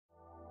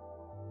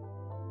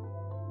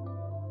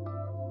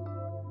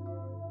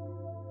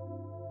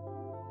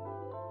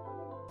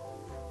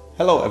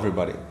Hello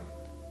everybody!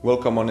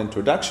 Welcome on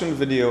introduction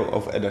video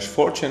of Adash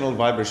 4-channel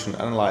vibration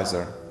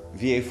analyzer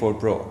VA4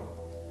 Pro.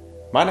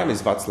 My name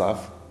is Václav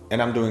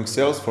and I'm doing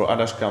sales for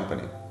Adash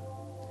company.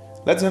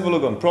 Let's have a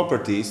look on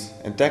properties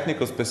and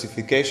technical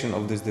specification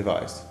of this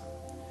device.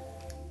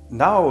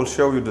 Now I will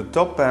show you the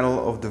top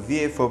panel of the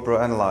VA4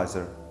 Pro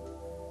analyzer.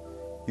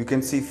 You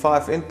can see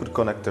 5 input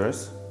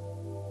connectors.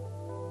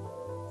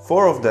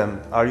 4 of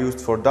them are used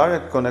for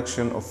direct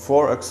connection of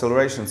 4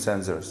 acceleration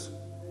sensors.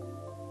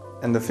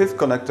 And the 5th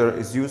connector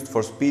is used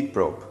for speed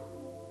probe.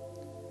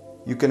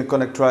 You can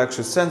connect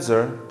triaxial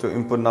sensor to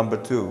input number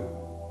 2.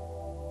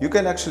 You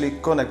can actually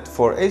connect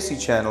 4 AC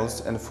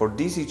channels and 4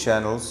 DC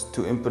channels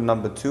to input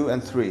number 2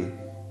 and 3,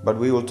 but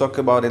we will talk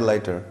about it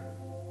later.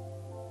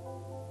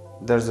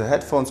 There's a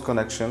headphones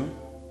connection,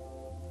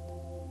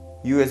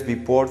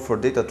 USB port for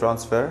data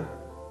transfer,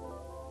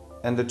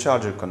 and the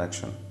charger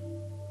connection.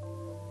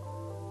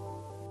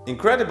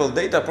 Incredible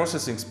data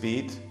processing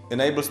speed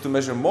enables to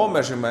measure more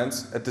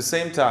measurements at the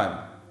same time.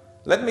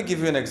 Let me give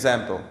you an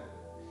example.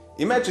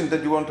 Imagine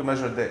that you want to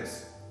measure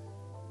this.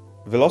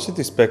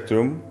 Velocity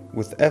spectrum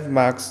with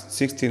Fmax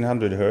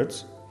 1600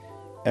 Hz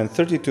and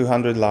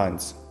 3200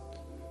 lines.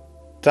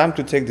 Time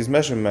to take this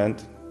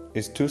measurement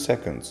is 2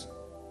 seconds.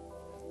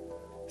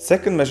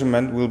 Second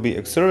measurement will be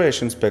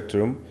acceleration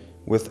spectrum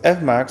with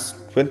Fmax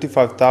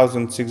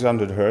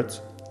 25600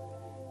 Hz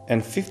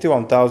and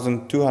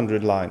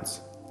 51200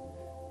 lines.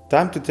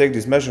 Time to take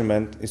this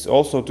measurement is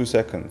also 2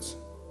 seconds.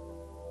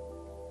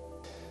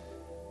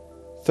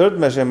 Third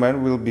measurement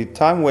will be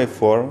time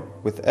waveform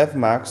with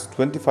Fmax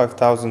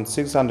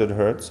 25600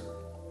 Hz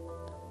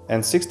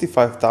and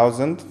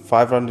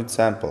 65500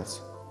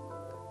 samples.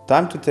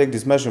 Time to take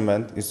this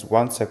measurement is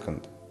 1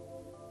 second.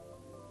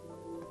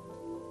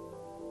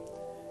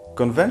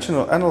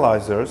 Conventional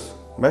analyzers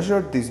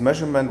measured this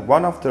measurement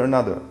one after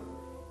another,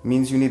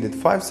 means you needed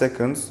 5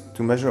 seconds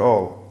to measure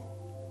all.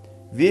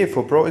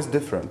 VA4 Pro is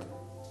different.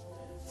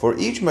 For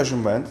each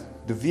measurement,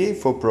 the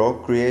VA4 Pro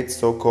creates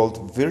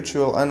so-called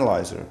virtual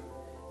analyzer,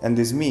 and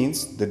this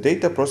means the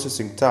data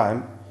processing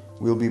time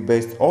will be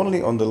based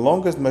only on the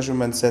longest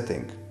measurement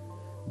setting.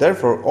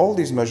 Therefore, all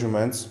these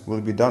measurements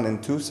will be done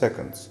in 2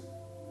 seconds.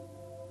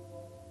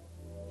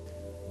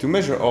 To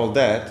measure all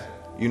that,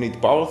 you need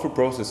powerful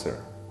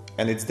processor,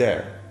 and it's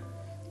there.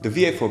 The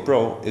VA4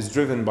 Pro is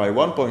driven by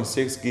 1.6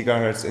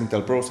 GHz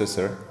Intel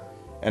processor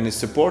and is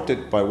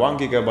supported by 1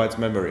 GB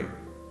memory.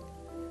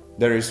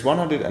 There is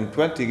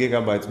 120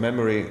 GB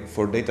memory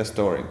for data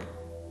storing.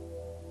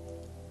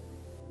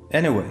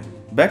 Anyway,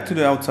 back to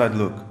the outside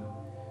look.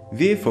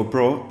 VA4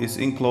 Pro is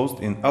enclosed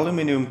in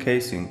aluminum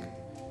casing.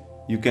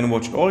 You can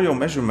watch all your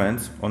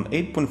measurements on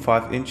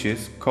 8.5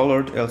 inches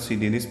colored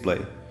LCD display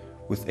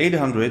with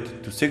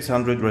 800 to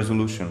 600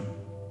 resolution.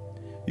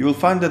 You will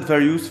find that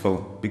very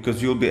useful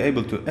because you will be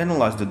able to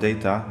analyze the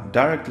data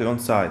directly on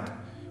site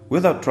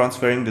without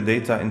transferring the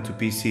data into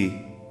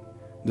PC.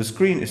 The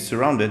screen is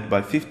surrounded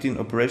by 15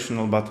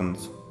 operational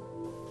buttons.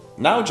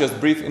 Now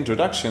just brief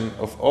introduction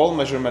of all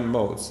measurement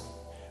modes.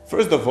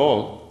 First of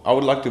all, I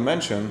would like to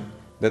mention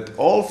that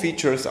all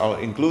features are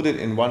included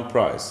in one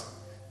price.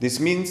 This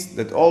means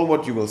that all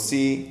what you will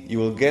see, you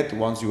will get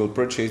once you will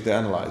purchase the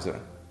analyzer.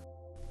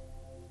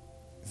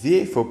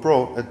 VA4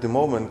 Pro at the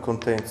moment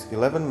contains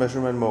 11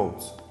 measurement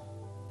modes.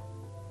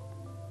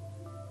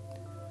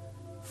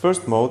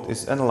 First mode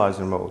is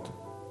analyzer mode.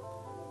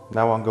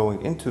 Now I'm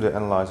going into the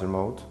analyzer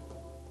mode.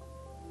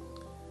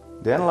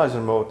 The analyzer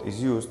mode is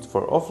used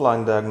for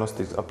offline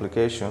diagnostics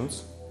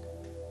applications.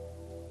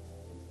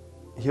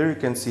 Here you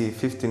can see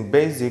 15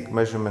 basic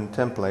measurement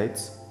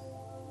templates,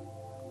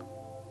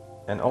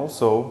 and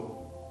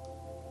also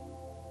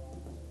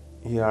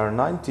here are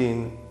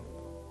 19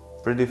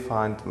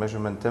 predefined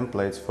measurement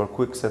templates for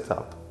quick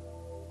setup.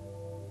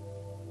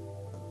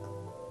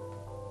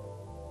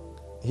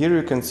 Here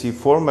you can see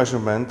 4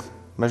 measurements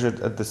measured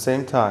at the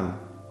same time.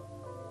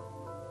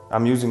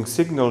 I'm using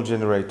signal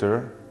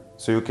generator,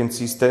 so you can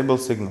see stable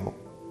signal.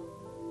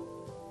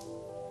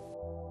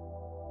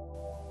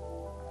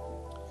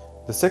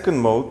 The second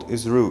mode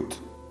is root.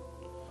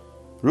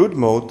 Root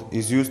mode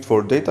is used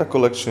for data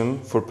collection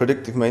for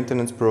predictive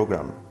maintenance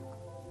program.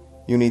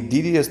 You need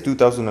DDS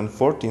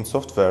 2014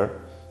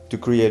 software to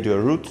create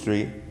your root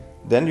tree,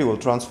 then you will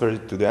transfer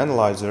it to the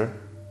analyzer,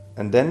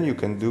 and then you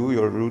can do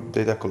your root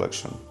data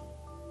collection.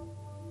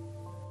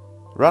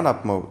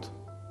 Run-up mode.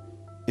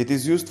 It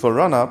is used for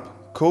run-up,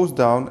 coast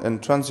down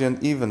and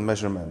transient even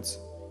measurements.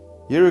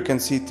 Here you can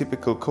see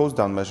typical coast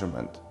down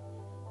measurement.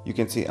 You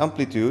can see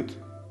amplitude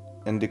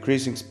and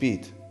decreasing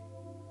speed.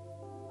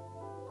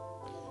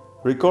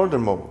 Recorder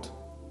mode.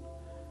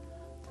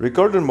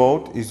 Recorder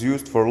mode is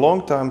used for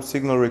long-time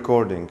signal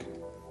recording.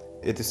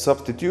 It is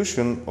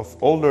substitution of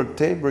older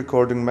tape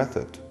recording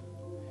method.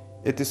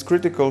 It is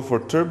critical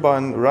for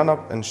turbine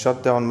run-up and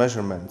shutdown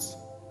measurements.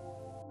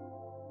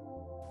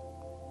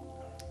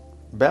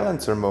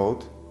 Balancer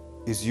mode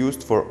is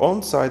used for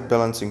on-site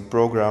balancing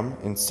program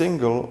in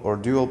single or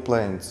dual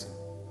planes.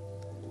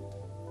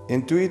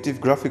 Intuitive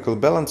graphical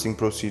balancing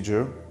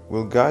procedure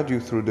will guide you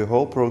through the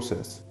whole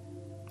process.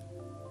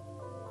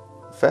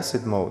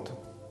 FASIT mode.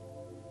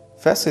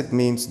 FASIT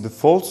means the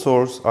fault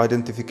source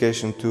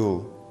identification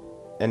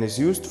tool and is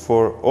used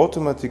for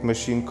automatic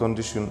machine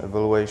condition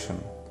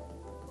evaluation.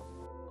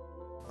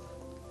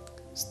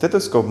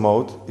 Stethoscope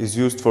mode is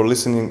used for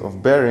listening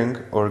of bearing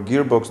or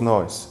gearbox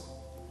noise.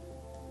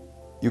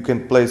 You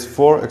can place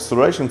 4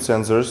 acceleration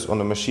sensors on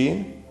a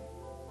machine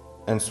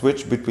and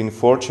switch between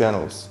 4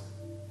 channels.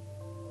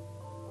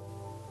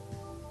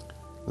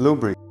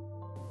 Lubri.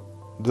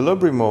 The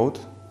Lubri mode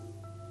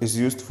is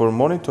used for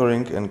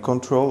monitoring and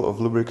control of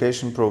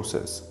lubrication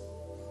process.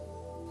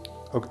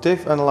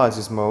 Octave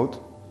analysis mode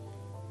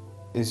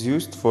is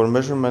used for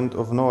measurement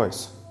of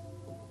noise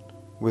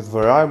with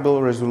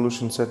variable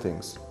resolution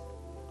settings.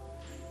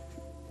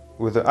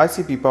 With the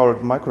ICP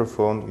powered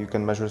microphone you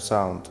can measure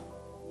sound.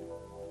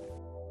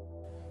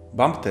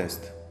 Bump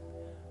test.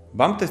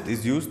 Bump test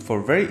is used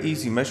for very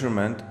easy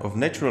measurement of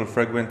natural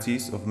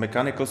frequencies of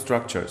mechanical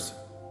structures.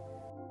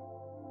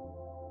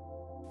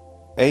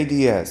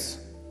 ADS.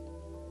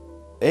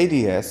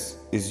 ADS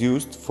is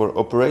used for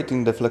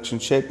operating deflection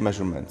shape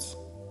measurements,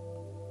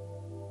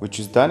 which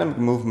is dynamic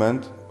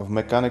movement of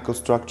mechanical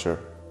structure.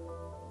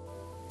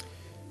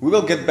 We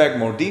will get back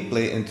more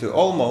deeply into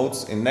all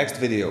modes in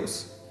next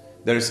videos.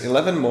 There is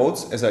 11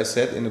 modes, as I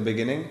said in the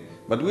beginning,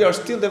 but we are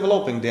still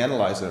developing the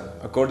analyzer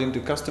according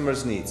to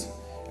customers' needs,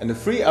 and the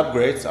free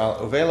upgrades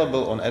are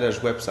available on Adash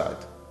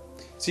website.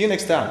 See you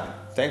next time.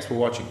 Thanks for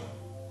watching.